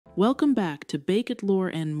Welcome back to Bake It Lore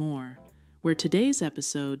and More, where today's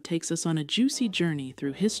episode takes us on a juicy journey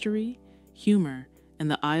through history, humor,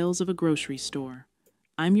 and the aisles of a grocery store.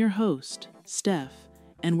 I'm your host, Steph,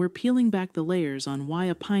 and we're peeling back the layers on why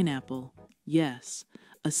a pineapple, yes,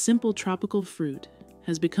 a simple tropical fruit,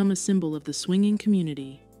 has become a symbol of the swinging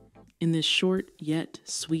community in this short yet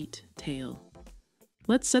sweet tale.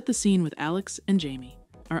 Let's set the scene with Alex and Jamie,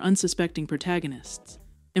 our unsuspecting protagonists,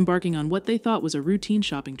 embarking on what they thought was a routine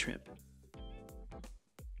shopping trip.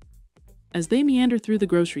 As they meander through the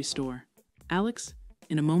grocery store, Alex,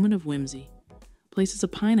 in a moment of whimsy, places a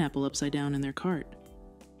pineapple upside down in their cart.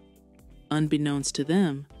 Unbeknownst to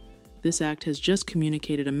them, this act has just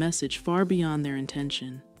communicated a message far beyond their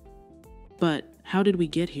intention. But how did we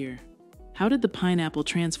get here? How did the pineapple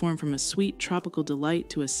transform from a sweet tropical delight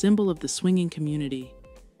to a symbol of the swinging community?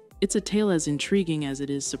 It's a tale as intriguing as it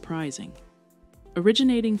is surprising.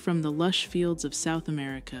 Originating from the lush fields of South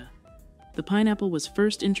America, the pineapple was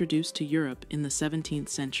first introduced to Europe in the 17th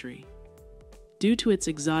century. Due to its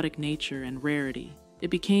exotic nature and rarity, it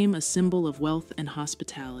became a symbol of wealth and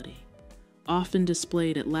hospitality, often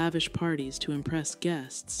displayed at lavish parties to impress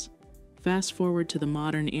guests. Fast forward to the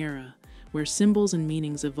modern era, where symbols and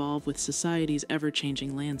meanings evolve with society's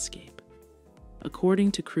ever-changing landscape.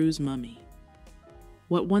 According to Crew's Mummy,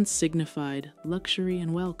 what once signified luxury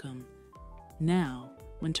and welcome, now,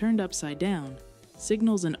 when turned upside down,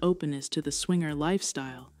 signals an openness to the swinger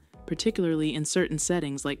lifestyle, particularly in certain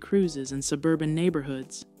settings like cruises and suburban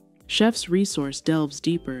neighborhoods. Chef's Resource delves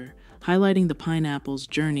deeper, highlighting the pineapple's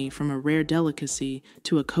journey from a rare delicacy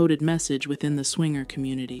to a coded message within the swinger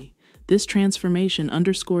community. This transformation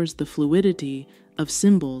underscores the fluidity of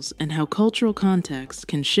symbols and how cultural context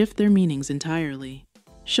can shift their meanings entirely.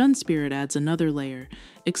 Shun Spirit adds another layer,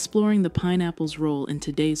 exploring the pineapple's role in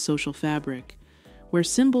today's social fabric, where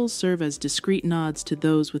symbols serve as discreet nods to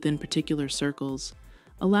those within particular circles,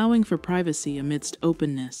 allowing for privacy amidst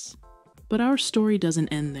openness. But our story doesn't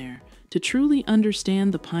end there. To truly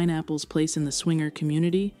understand the pineapple's place in the swinger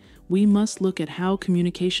community, we must look at how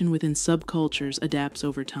communication within subcultures adapts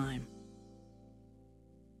over time.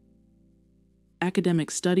 Academic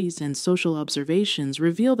studies and social observations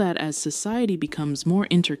reveal that as society becomes more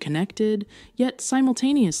interconnected, yet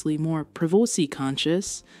simultaneously more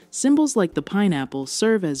privacy-conscious, symbols like the pineapple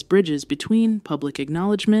serve as bridges between public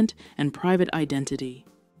acknowledgement and private identity.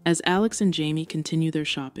 As Alex and Jamie continue their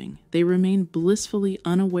shopping, they remain blissfully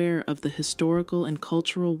unaware of the historical and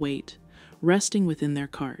cultural weight resting within their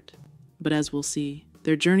cart. But as we'll see,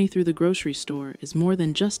 their journey through the grocery store is more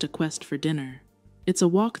than just a quest for dinner. It's a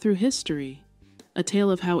walk through history, a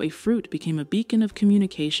tale of how a fruit became a beacon of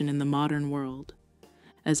communication in the modern world.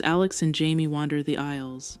 As Alex and Jamie wander the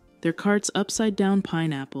aisles, their cart's upside-down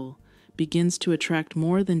pineapple begins to attract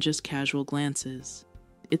more than just casual glances.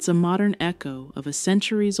 It's a modern echo of a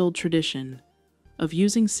centuries-old tradition of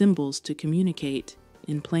using symbols to communicate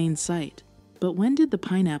in plain sight. But when did the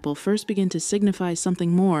pineapple first begin to signify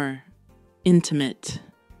something more intimate?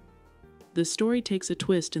 The story takes a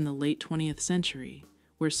twist in the late 20th century,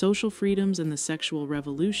 where social freedoms and the sexual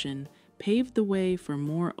revolution paved the way for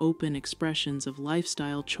more open expressions of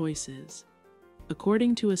lifestyle choices.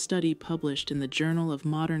 According to a study published in the Journal of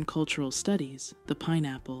Modern Cultural Studies, the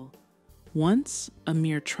pineapple, once a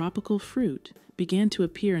mere tropical fruit, began to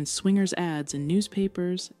appear in swingers' ads in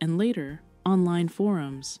newspapers and later online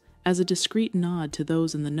forums as a discreet nod to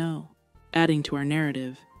those in the know. Adding to our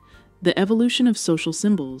narrative, The Evolution of Social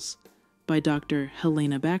Symbols by Dr.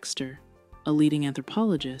 Helena Baxter, a leading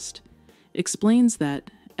anthropologist, explains that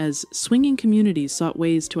as swinging communities sought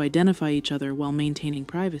ways to identify each other while maintaining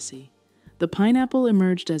privacy, the pineapple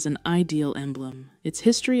emerged as an ideal emblem. Its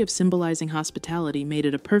history of symbolizing hospitality made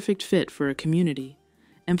it a perfect fit for a community,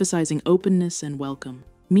 emphasizing openness and welcome.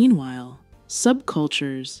 Meanwhile,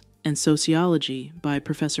 Subcultures and Sociology by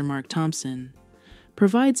Professor Mark Thompson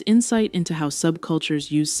provides insight into how subcultures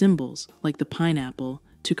use symbols, like the pineapple,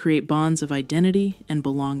 to create bonds of identity and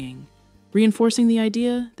belonging, reinforcing the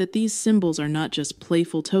idea that these symbols are not just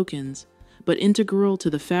playful tokens, but integral to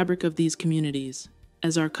the fabric of these communities.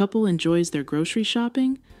 As our couple enjoys their grocery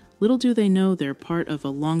shopping, little do they know they're part of a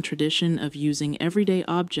long tradition of using everyday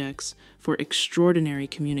objects for extraordinary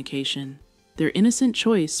communication. Their innocent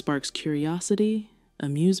choice sparks curiosity,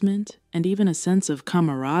 amusement, and even a sense of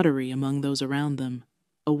camaraderie among those around them,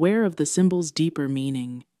 aware of the symbol's deeper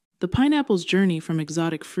meaning. The pineapple's journey from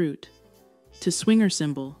exotic fruit to swinger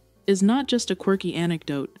symbol is not just a quirky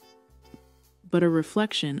anecdote, but a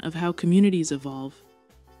reflection of how communities evolve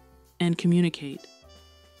and communicate.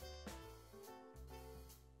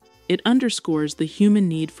 It underscores the human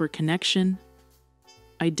need for connection,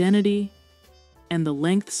 identity, and the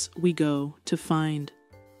lengths we go to find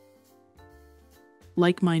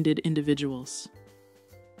like-minded individuals.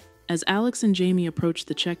 As Alex and Jamie approach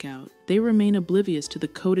the checkout, they remain oblivious to the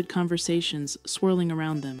coded conversations swirling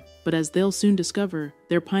around them. But as they'll soon discover,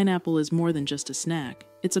 their pineapple is more than just a snack.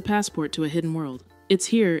 It's a passport to a hidden world. It's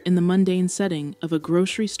here, in the mundane setting of a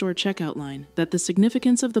grocery store checkout line, that the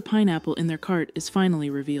significance of the pineapple in their cart is finally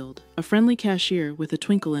revealed. A friendly cashier with a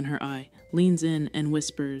twinkle in her eye leans in and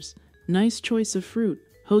whispers, "Nice choice of fruit.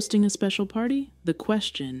 Hosting a special party?" The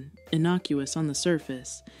question, innocuous on the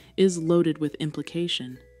surface, is loaded with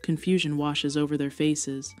implication. Confusion washes over their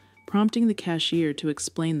faces, prompting the cashier to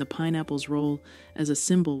explain the pineapple's role as a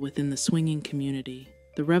symbol within the swinging community.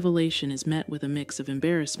 The revelation is met with a mix of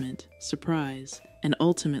embarrassment, surprise, and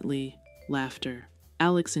ultimately, laughter.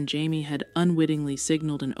 Alex and Jamie had unwittingly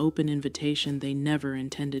signaled an open invitation they never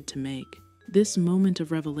intended to make. This moment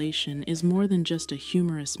of revelation is more than just a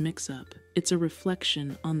humorous mix-up. It's a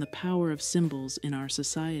reflection on the power of symbols in our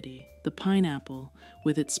society. The pineapple,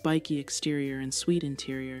 with its spiky exterior and sweet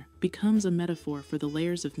interior, becomes a metaphor for the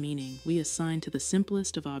layers of meaning we assign to the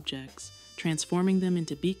simplest of objects, transforming them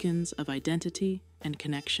into beacons of identity and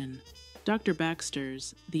connection. Dr.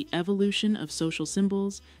 Baxter's The Evolution of Social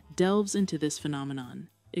Symbols delves into this phenomenon,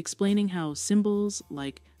 explaining how symbols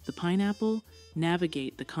like the pineapple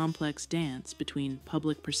navigate the complex dance between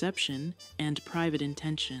public perception and private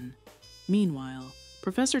intention. Meanwhile,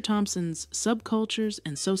 Professor Thompson's Subcultures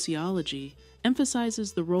and Sociology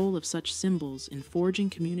emphasizes the role of such symbols in forging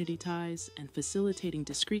community ties and facilitating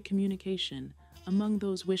discrete communication among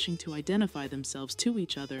those wishing to identify themselves to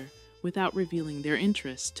each other without revealing their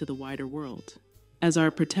interests to the wider world. As our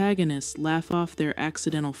protagonists laugh off their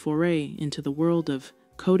accidental foray into the world of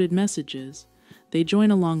coded messages, they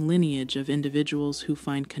join a long lineage of individuals who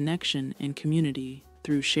find connection and community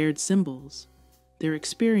through shared symbols. Their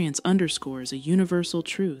experience underscores a universal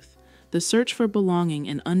truth. The search for belonging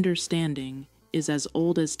and understanding is as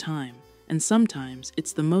old as time, and sometimes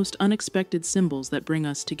it's the most unexpected symbols that bring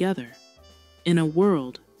us together. In a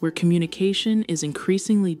world where communication is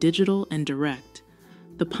increasingly digital and direct,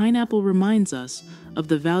 the pineapple reminds us of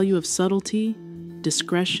the value of subtlety,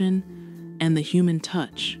 discretion, and the human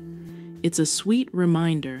touch. It's a sweet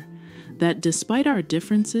reminder that despite our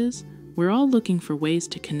differences, we're all looking for ways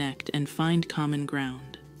to connect and find common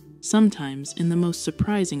ground, sometimes in the most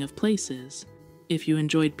surprising of places. If you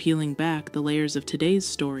enjoyed peeling back the layers of today's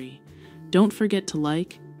story, don't forget to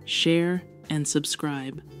like, share, and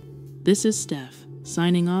subscribe. This is Steph,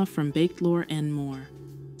 signing off from Baked Lore and More.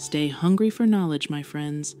 Stay hungry for knowledge, my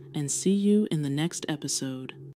friends, and see you in the next episode.